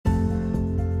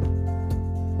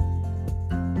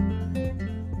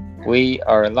We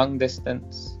are a long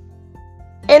distance,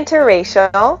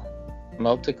 interracial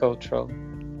multicultural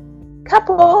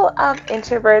couple of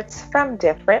introverts from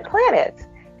different planets.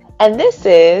 And this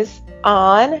is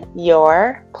On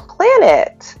Your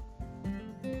Planet.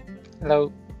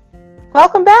 Hello.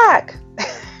 Welcome back.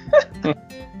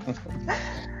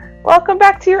 Welcome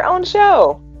back to your own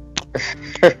show.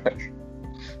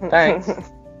 Thanks.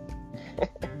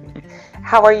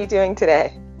 How are you doing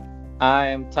today? I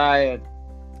am tired.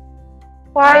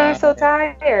 Why are you so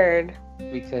tired?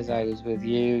 Because I was with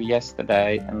you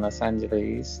yesterday in Los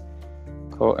Angeles,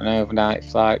 caught an overnight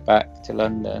flight back to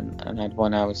London, and had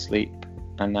 1 hour's sleep.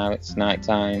 And now it's night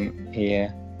time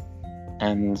here,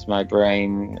 and my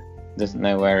brain doesn't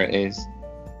know where it is.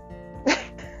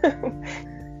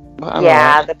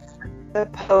 Yeah, the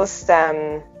post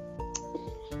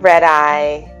red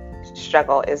eye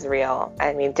struggle is real.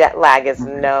 I mean, jet lag is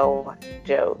no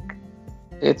joke.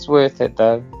 It's worth it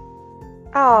though.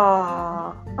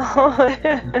 Oh,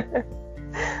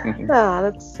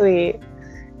 that's sweet.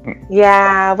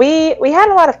 Yeah, we had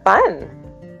a lot of fun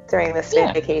during this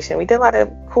vacation. We did a lot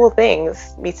of cool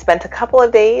things. We spent a couple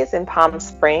of days in Palm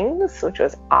Springs, which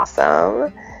was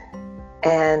awesome.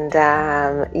 And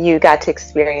you got to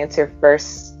experience your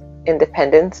first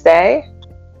Independence Day.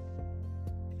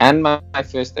 And my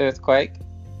first earthquake.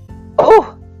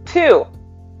 Oh, two.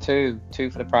 Two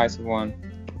for the price of one.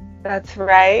 That's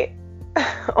right.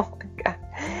 Oh my God.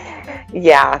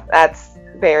 Yeah, that's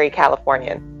very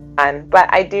Californian.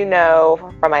 But I do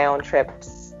know from my own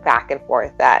trips back and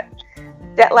forth that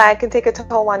jet lag can take a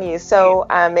toll on you. So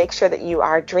make sure that you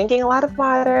are drinking a lot of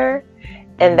water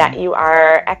and that you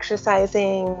are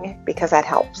exercising, because that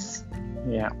helps.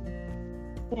 Yeah.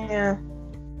 Yeah.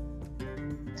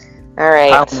 All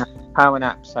right. Power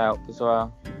naps help as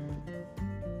well.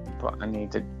 But I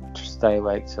need to stay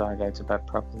awake till I go to bed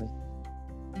properly.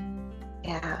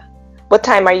 Yeah. What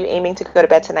time are you aiming to go to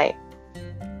bed tonight?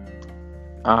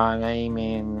 I'm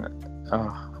aiming...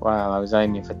 I was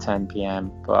aiming for 10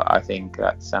 p.m, but I think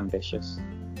that's ambitious.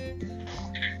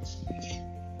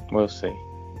 We'll see.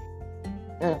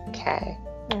 Okay.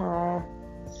 Aww.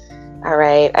 All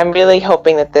right. I'm really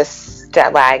hoping that this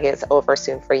jet lag is over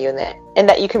soon for you and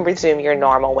that you can resume your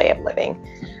normal way of living.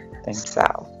 Thanks. So,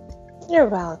 you're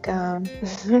welcome.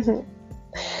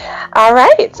 All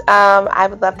right. I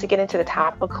would love to get into the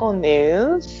topical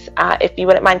news. If you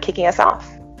wouldn't mind kicking us off.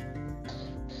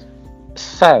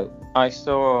 So, I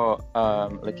saw,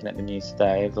 looking at the news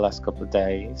today, over the last couple of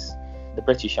days, the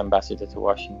British ambassador to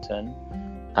Washington,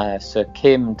 Sir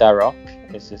Kim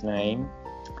Darroch is his name,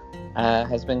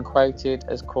 has been quoted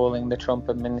as calling the Trump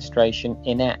administration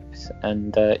inept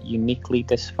and uniquely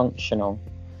dysfunctional.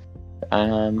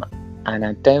 And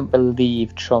I don't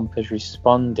believe Trump has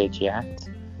responded yet,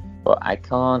 but I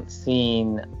can't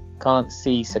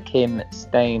see Sir Kim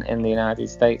staying in the United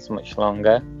States much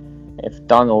longer if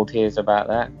Donald hears about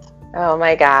that. Oh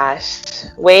my gosh.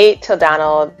 Wait till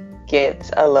Donald gets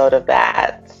a load of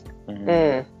that.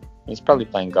 He's probably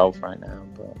playing golf right now,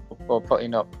 or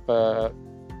putting up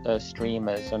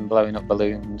streamers and blowing up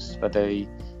balloons for the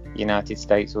United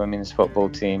States women's football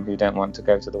team who don't want to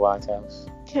go to the White House.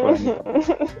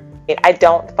 I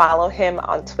don't follow him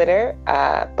on Twitter,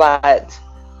 but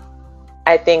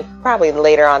I think probably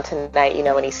later on tonight,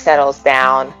 when he settles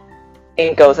down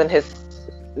and goes on his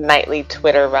nightly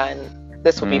Twitter run,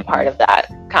 this will be part of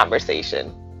that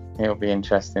conversation. It'll be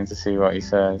interesting to see what he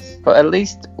says. But at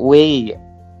least we,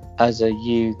 as a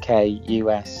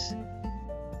UK-US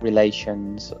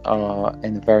relations, are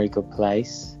in a very good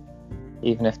place,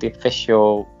 even if the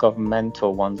official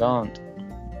governmental ones aren't.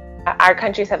 Our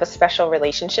countries have a special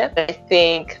relationship. I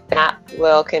think that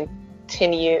will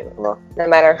continue no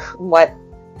matter what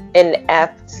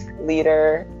inept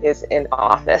leader is in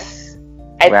office.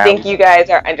 I think you guys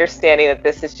are understanding that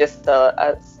this is just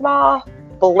a small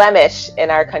blemish in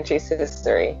our country's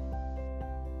history.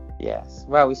 Yes.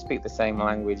 Well, we speak the same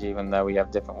language even though we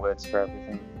have different words for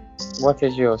everything. What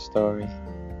is your story?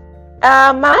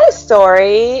 My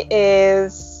story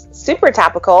is super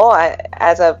topical.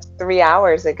 As of 3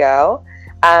 hours ago,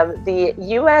 the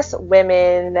U.S.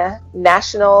 women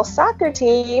national soccer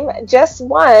team just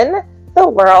won the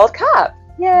World Cup.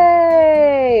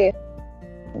 Yay!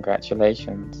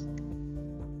 Congratulations.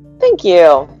 Thank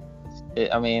you.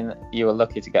 I mean, you were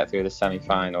lucky to get through the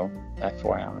semi-final,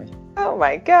 FYI. Oh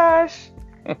my gosh.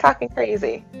 Talking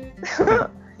crazy.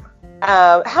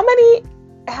 How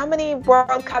many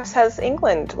World Cups has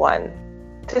England won?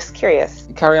 Just curious.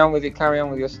 Carry on with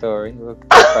your story.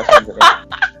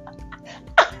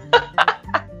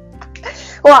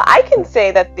 Well, I can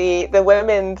say that the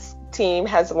women's team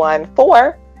has won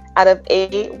 4 out of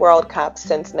 8 World Cups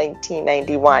since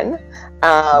 1991.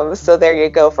 So there you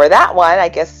go for that one. I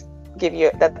guess give you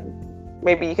that.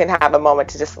 Maybe you can have a moment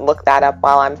to just look that up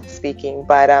while I'm speaking.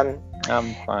 But I'm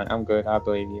fine. I'm good. I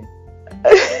believe you.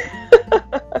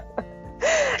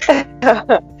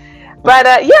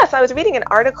 But yes, I was reading an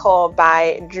article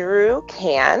by Drew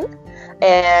Can,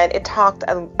 and it talked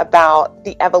about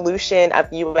the evolution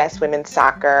of U.S. women's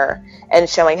soccer and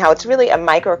showing how it's really a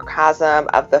microcosm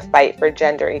of the fight for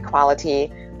gender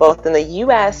equality, both in the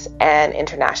U.S. and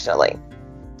internationally.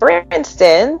 For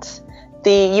instance,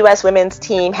 the U.S. women's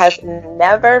team has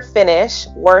never finished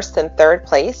worse than 3rd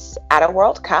place at a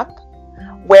World Cup,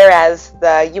 whereas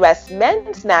the U.S.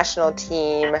 men's national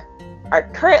team are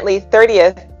currently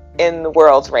 30th in the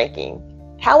world's ranking.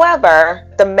 However,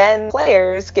 the men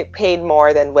players get paid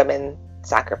more than women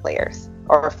soccer players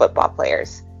or football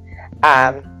players.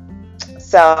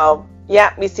 So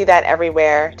yeah, we see that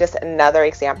everywhere. Just another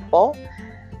example.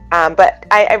 But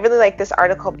I really like this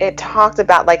article. It talked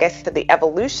about, like I said, the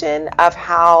evolution of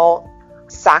how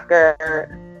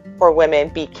soccer for women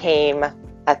became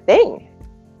a thing.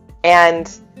 And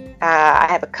I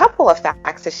have a couple of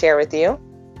facts to share with you.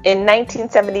 In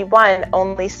 1971,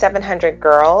 only 700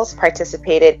 girls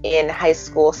participated in high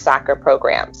school soccer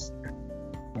programs.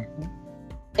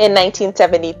 In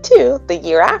 1972, the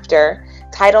year after,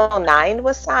 Title IX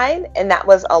was signed, and that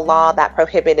was a law that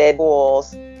prohibited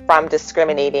schools from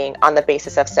discriminating on the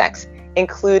basis of sex,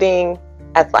 including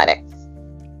athletics.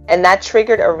 And that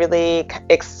triggered a really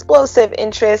explosive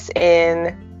interest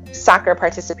in soccer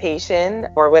participation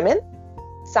for women.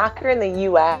 Soccer in the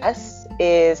U.S.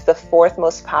 is the 4th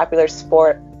most popular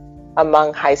sport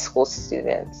among high school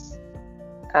students.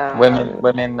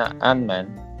 Women and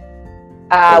men?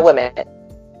 Women.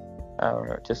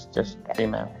 Oh, just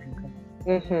female.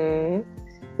 Mm-hmm.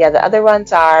 Yeah, the other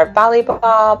ones are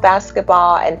volleyball,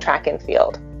 basketball, and track and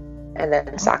field. And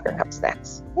then soccer comes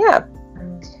next. Yeah.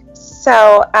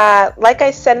 So, like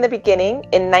I said in the beginning,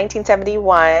 in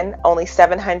 1971, only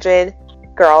 700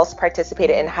 girls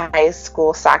participated in high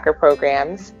school soccer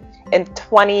programs. In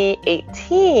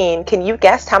 2018, can you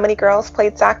guess how many girls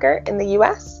played soccer in the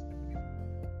U.S.?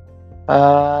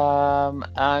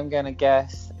 I'm going to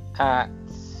guess at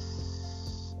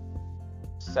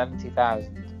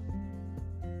 70,000.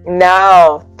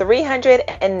 No,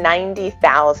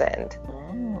 390,000.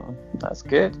 Oh, that's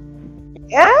good.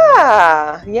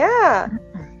 Yeah.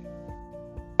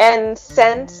 And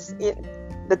since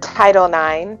the Title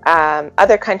IX,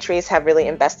 other countries have really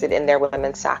invested in their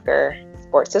women's soccer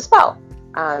sports as well.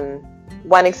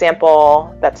 One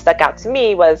example that stuck out to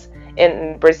me was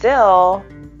in Brazil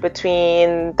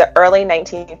between the early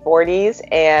 1940s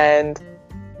and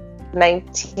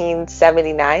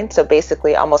 1979, so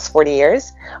basically almost 40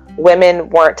 years, women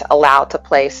weren't allowed to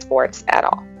play sports at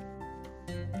all.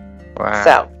 Wow.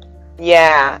 So,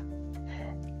 yeah.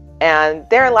 And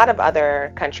there are a lot of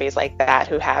other countries like that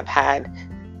who have had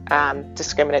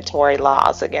discriminatory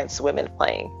laws against women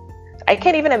playing. I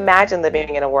can't even imagine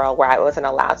living in a world where I wasn't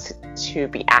allowed to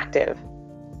be active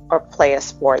or play a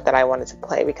sport that I wanted to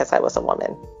play because I was a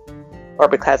woman or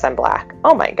because I'm black.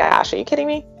 Oh my gosh, are you kidding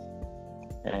me?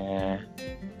 Yeah,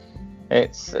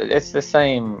 it's the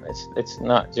same. It's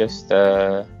not just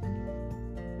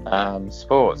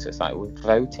sports. It's like with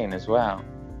voting as well,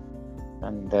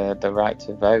 and the right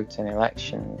to vote in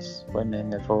elections.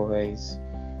 Women have always,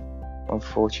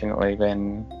 unfortunately,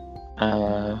 been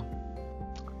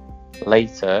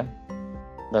later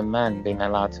than men being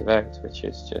allowed to vote, which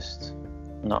is just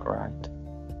not right.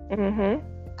 Mm-hmm.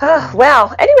 Oh,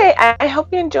 well, anyway, I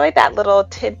hope you enjoyed that little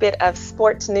tidbit of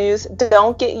sports news.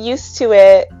 Don't get used to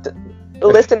it.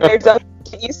 Listeners, don't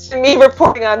get used to me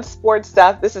reporting on sports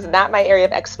stuff. This is not my area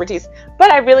of expertise, but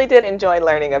I really did enjoy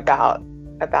learning about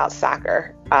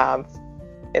soccer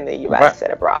in the U.S.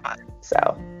 and abroad.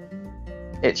 So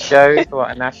it shows what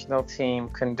a national team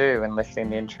can do in lifting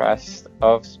the interest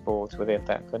of sport within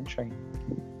that country.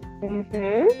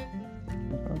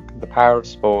 Mm-hmm. The power of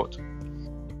sport.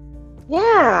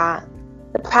 Yeah,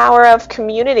 the power of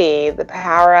community, the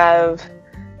power of,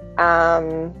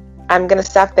 I'm going to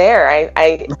stop there.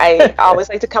 I always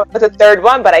like to come up with a third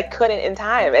one, but I couldn't in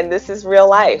time, and this is real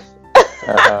life.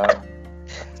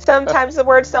 Sometimes the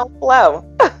words don't flow.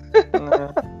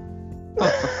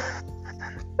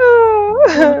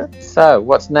 So,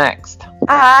 what's next?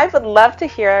 I would love to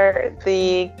hear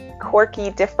the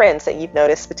quirky difference that you've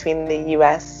noticed between the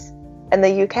US and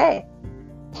the UK.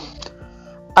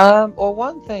 Well,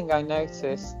 one thing I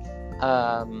noticed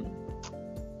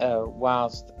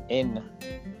whilst in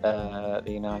the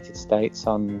United States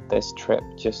on this trip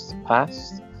just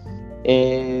past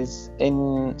is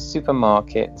in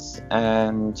supermarkets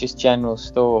and just general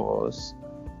stores,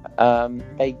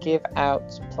 they give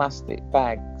out plastic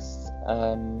bags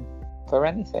for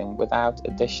anything without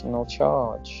additional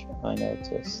charge, I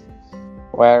noticed.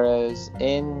 Whereas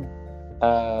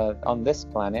on this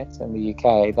planet, in the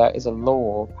UK, there is a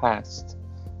law passed,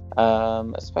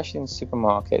 especially in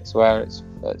supermarkets, where it's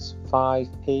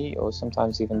 5p or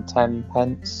sometimes even 10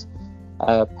 pence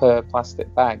per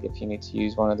plastic bag if you need to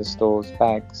use one of the store's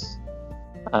bags.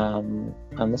 And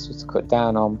this was to cut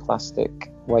down on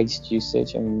plastic waste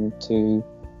usage and to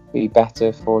be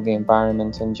better for the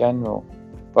environment in general.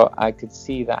 But I could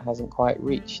see that hasn't quite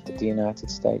reached the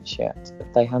United States yet.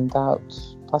 They hand out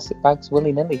plastic bags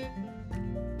willy-nilly.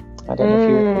 I don't know if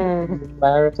you're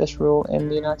aware of this rule in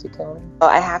the United Kingdom. Well,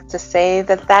 I have to say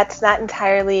that that's not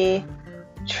entirely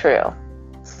true.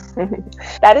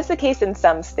 That is the case in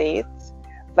some states.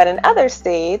 But in other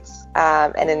states,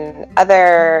 and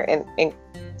in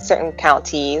certain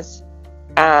counties,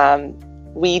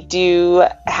 we do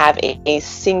have a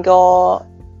single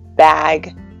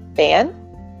bag ban.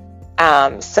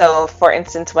 So, for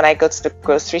instance, when I go to the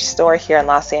grocery store here in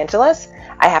Los Angeles,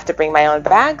 I have to bring my own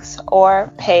bags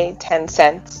or pay 10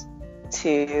 cents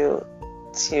to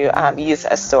use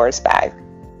a store's bag.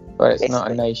 But it's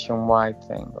not a nationwide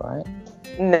thing, right?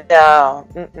 No.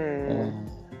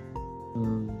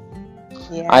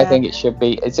 Yeah. I think it should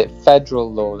be. Is it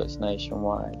federal law that's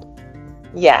nationwide?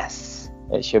 Yes.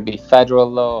 It should be federal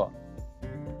law.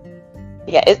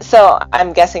 Yeah. So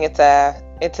I'm guessing it's a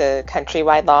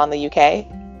countrywide law in the UK.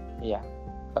 Yeah.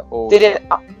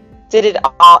 Did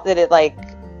it like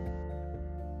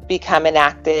become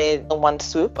enacted in one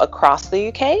swoop across the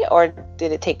UK, or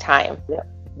did it take time? Yeah.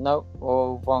 No,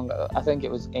 I think it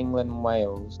was England and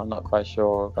Wales. I'm not quite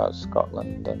sure about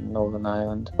Scotland and Northern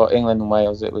Ireland, but England and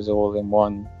Wales, it was all in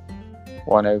one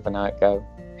overnight go.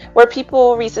 Were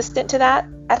people resistant to that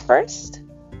at first?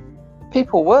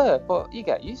 People were, but you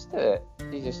get used to it.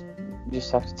 You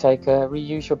just have to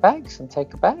reuse your bags and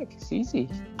take a bag. It's easy.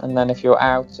 And then if you're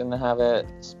out and have a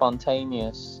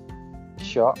spontaneous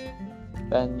shop,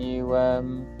 then you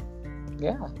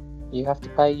have to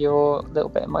pay your little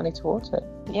bit of money towards it.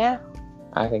 Yeah.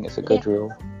 I think it's a good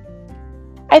rule.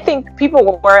 I think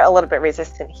people were a little bit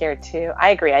resistant here too.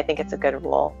 I agree. I think it's a good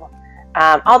rule.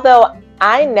 Although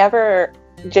I never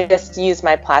just used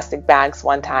my plastic bags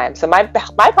one time. So my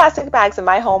plastic bags in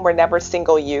my home were never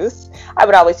single use. I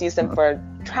would always use them for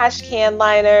trash can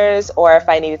liners, or if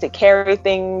I needed to carry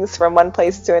things from one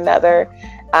place to another.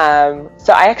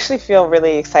 So I actually feel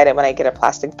really excited when I get a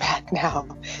plastic bag now.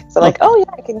 So like, oh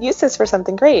yeah, I can use this for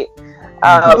something great.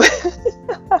 But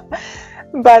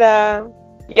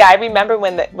yeah, I remember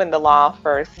when the law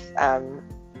first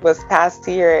was passed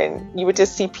here, and you would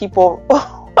just see people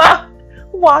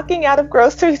walking out of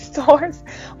grocery stores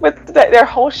with their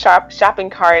whole shopping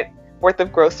cart worth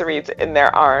of groceries in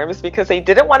their arms because they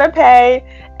didn't want to pay,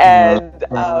 and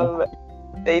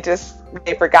they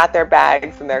forgot their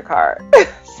bags in their car.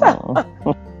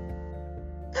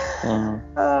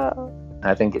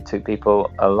 I think it took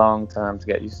people a long time to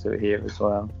get used to it here as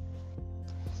well.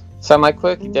 So my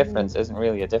quirky difference isn't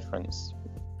really a difference.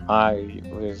 I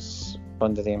was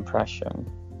under the impression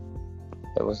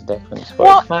it was a difference,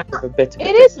 but it's kind of a bit of a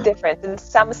difference. Is a difference in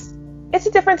some. It's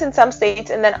a difference in some states,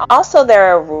 and then also there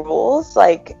are rules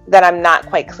like that I'm not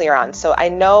quite clear on. So I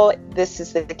know this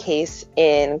is the case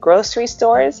in grocery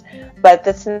stores, but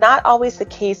that's not always the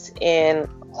case in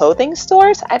clothing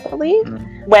stores, I believe.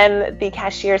 When the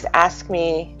cashiers ask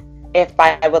me if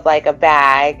I would like a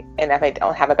bag, and if I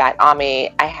don't have a bag on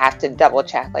me, I have to double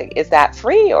check, like, is that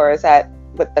free or is that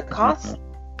with the cost?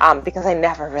 Because I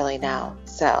never really know.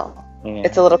 So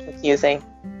it's a little confusing.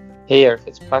 Here, if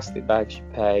it's plastic bags, you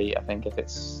pay. I think if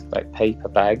it's like paper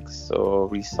bags or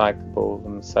recyclable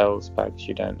themselves bags,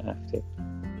 you don't have to.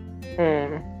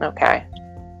 Okay.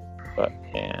 But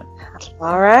yeah.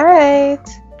 All right.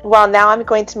 Well, now I'm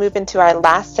going to move into our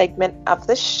last segment of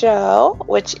the show,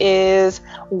 which is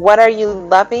what are you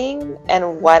loving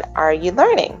and what are you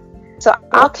learning? So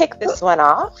I'll kick this one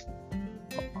off.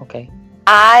 Okay.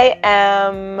 I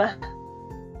am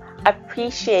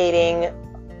appreciating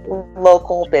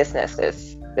local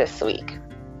businesses this week.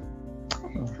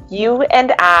 You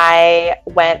and I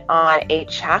went on a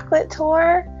chocolate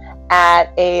tour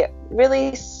at a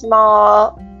really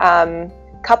small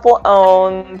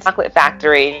couple-owned chocolate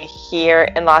factory here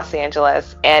in Los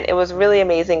Angeles, and it was really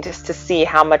amazing just to see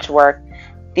how much work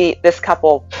this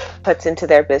couple puts into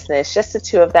their business, just the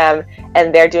two of them,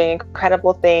 and they're doing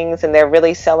incredible things, and they're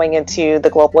really sewing into the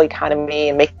global economy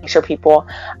and making sure people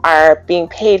are being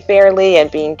paid fairly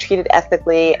and being treated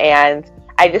ethically. And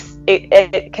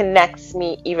it connects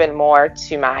me even more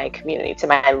to my community, to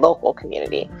my local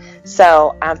community.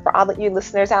 So for all of you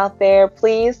listeners out there,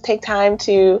 please take time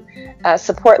to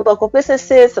support local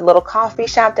businesses, the little coffee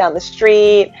shop down the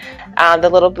street, the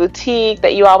little boutique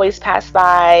that you always pass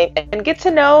by, and get to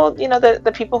know,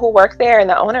 the people who work there and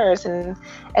the owners,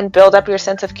 and build up your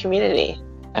sense of community.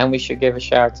 And we should give a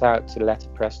shout out to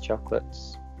Letterpress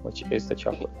Chocolates, which is the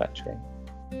chocolate factory.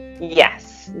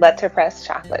 Yes, Letterpress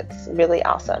Chocolates, really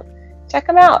awesome. Check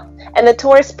them out. And the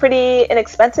tour is pretty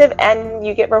inexpensive, and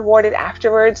you get rewarded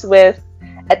afterwards with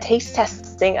a taste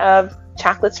testing of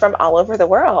chocolates from all over the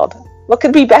world. What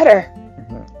could be better?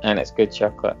 Mm-hmm. And it's good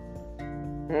chocolate.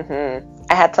 Mm-hmm.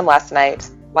 I had some last night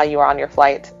while you were on your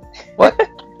flight. What?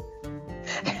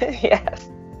 Yes.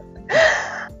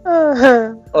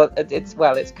 Well,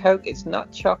 it's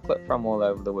not chocolate from all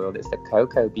over the world. It's the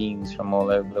cocoa beans from all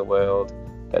over the world.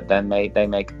 But then they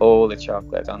make all the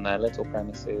chocolate on their little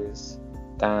premises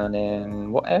down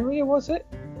in, what area was it?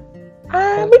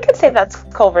 We could say that's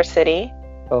Culver City.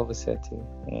 Culver City,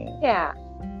 yeah.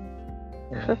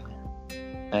 Yeah.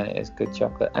 And it is good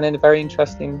chocolate. And a very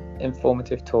interesting,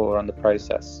 informative tour on the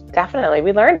process. Definitely.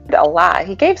 We learned a lot.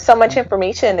 He gave so much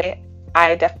information.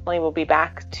 I definitely will be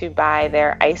back to buy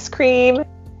their ice cream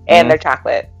and their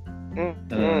chocolate.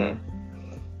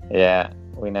 Mm-hmm. Yeah,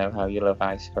 we know how you love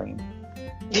ice cream.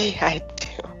 Yeah,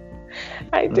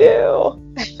 I do.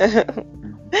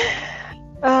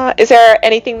 Is there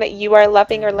anything that you are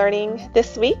loving or learning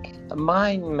this week?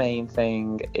 My main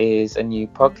thing is a new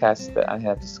podcast that I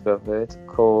have discovered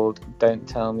called Don't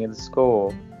Tell Me the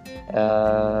Score.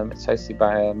 It's hosted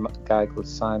by a guy called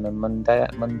Simon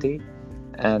Mundy,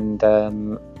 and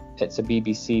it's a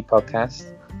BBC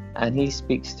podcast. And he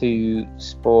speaks to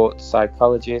sports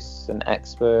psychologists and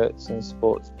experts and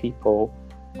sports people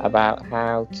about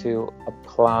how to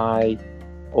apply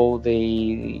all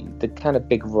the kind of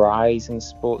big rise in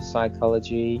sports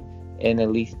psychology in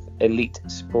elite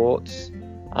sports,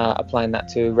 applying that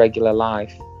to regular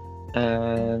life.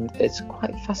 And it's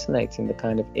quite fascinating, the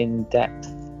kind of in-depth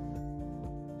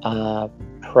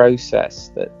process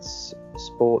that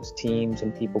sports teams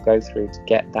and people go through to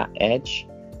get that edge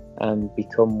and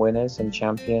become winners and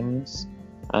champions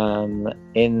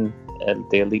in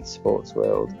the elite sports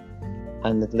world.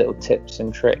 And the little tips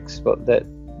and tricks, but that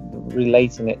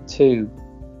relating it to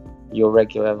your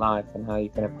regular life and how you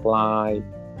can apply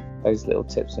those little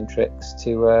tips and tricks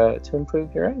to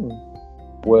improve your own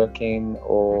working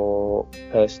or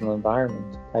personal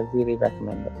environment. I really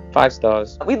recommend it. 5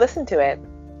 stars. We listened to it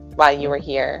while you were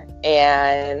here,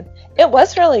 and it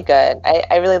was really good.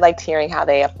 I really liked hearing how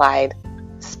they applied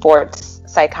sports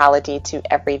psychology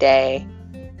to everyday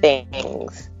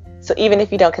things. So even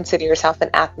if you don't consider yourself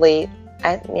an athlete,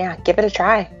 give it a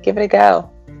try. Give it a go.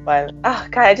 But, oh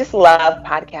God, I just love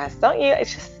podcasts, don't you?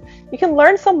 It's just, you can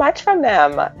learn so much from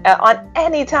them on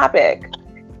any topic.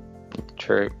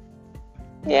 True.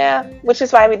 Yeah, which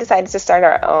is why we decided to start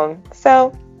our own.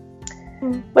 So,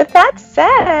 with that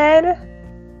said,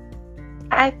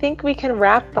 I think we can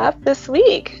wrap up this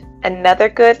week. Another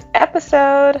good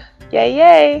episode. Yay,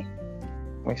 yay.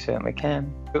 We certainly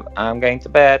can. I'm going to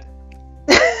bed.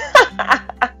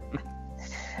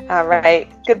 All right.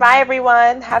 Goodbye,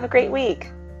 everyone. Have a great week.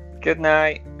 Good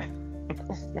night.